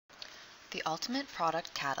The Ultimate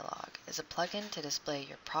Product Catalog is a plugin to display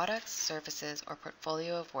your products, services, or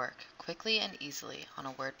portfolio of work quickly and easily on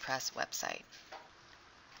a WordPress website.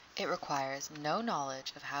 It requires no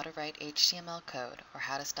knowledge of how to write HTML code or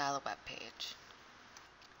how to style a web page.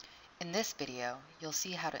 In this video, you'll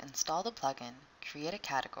see how to install the plugin, create a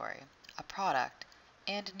category, a product,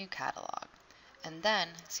 and a new catalog, and then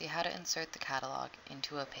see how to insert the catalog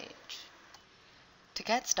into a page. To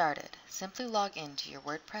get started, simply log into your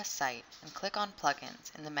WordPress site and click on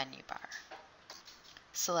Plugins in the menu bar.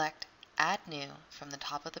 Select Add New from the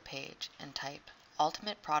top of the page and type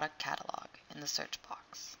Ultimate Product Catalog in the search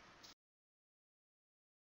box.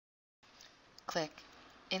 Click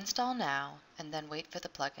Install Now and then wait for the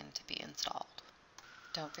plugin to be installed.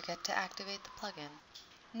 Don't forget to activate the plugin.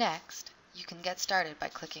 Next, you can get started by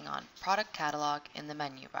clicking on Product Catalog in the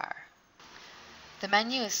menu bar. The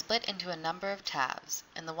menu is split into a number of tabs,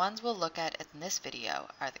 and the ones we'll look at in this video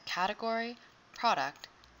are the Category, Product,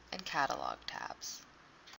 and Catalog tabs.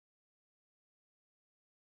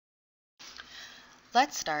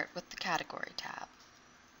 Let's start with the Category tab.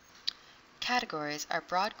 Categories are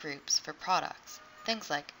broad groups for products, things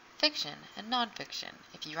like fiction and nonfiction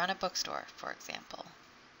if you run a bookstore, for example.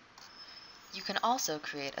 You can also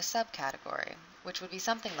create a subcategory, which would be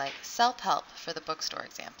something like self-help for the bookstore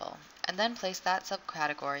example, and then place that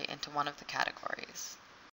subcategory into one of the categories.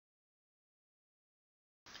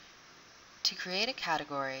 To create a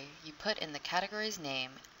category, you put in the category's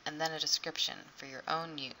name and then a description for your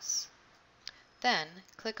own use. Then,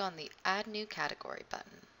 click on the Add New Category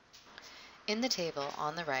button. In the table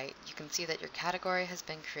on the right, you can see that your category has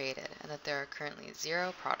been created and that there are currently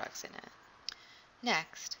 0 products in it.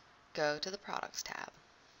 Next, go to the Products tab.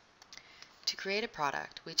 To create a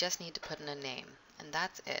product, we just need to put in a name, and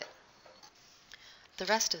that's it. The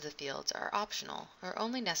rest of the fields are optional or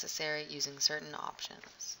only necessary using certain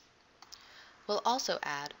options. We'll also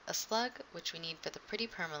add a slug, which we need for the Pretty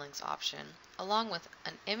Permalinks option, along with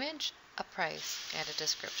an image, a price, and a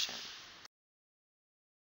description.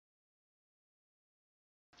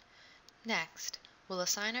 Next, we'll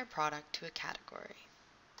assign our product to a category.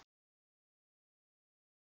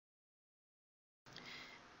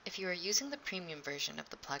 If you are using the premium version of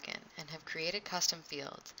the plugin and have created custom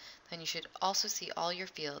fields, then you should also see all your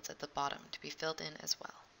fields at the bottom to be filled in as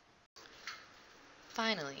well.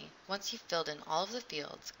 Finally, once you've filled in all of the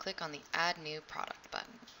fields, click on the Add New Product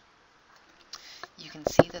button. You can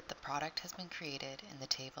see that the product has been created in the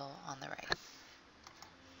table on the right.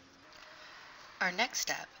 Our next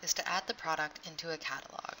step is to add the product into a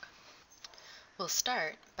catalog. We'll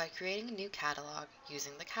start by creating a new catalog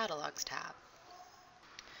using the Catalogs tab.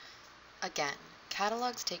 Again,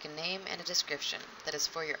 catalogs take a name and a description that is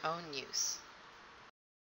for your own use.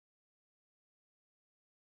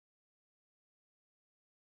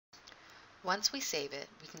 Once we save it,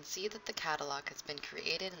 we can see that the catalog has been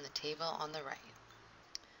created in the table on the right.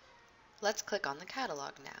 Let's click on the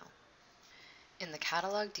catalog now. In the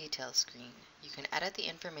Catalog Details screen, you can edit the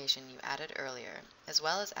information you added earlier, as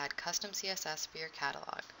well as add custom CSS for your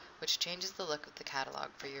catalog, which changes the look of the catalog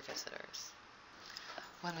for your visitors.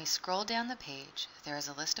 When we scroll down the page, there is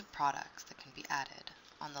a list of products that can be added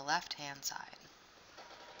on the left-hand side.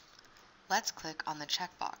 Let's click on the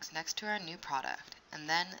checkbox next to our new product and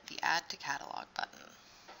then the Add to Catalog button.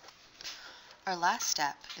 Our last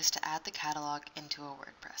step is to add the catalog into a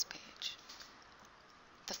WordPress page.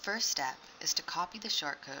 The first step is to copy the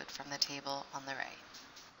shortcode from the table on the right.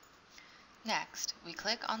 Next, we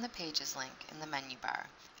click on the Pages link in the menu bar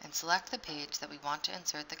and select the page that we want to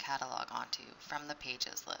insert the catalog onto from the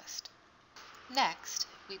Pages list. Next,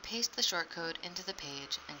 we paste the shortcode into the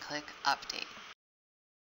page and click Update.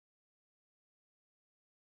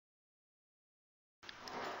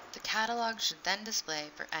 The catalog should then display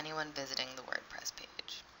for anyone visiting the WordPress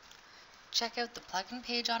page. Check out the plugin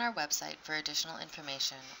page on our website for additional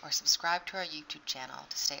information, or subscribe to our YouTube channel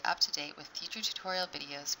to stay up to date with future tutorial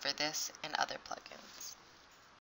videos for this and other plugins.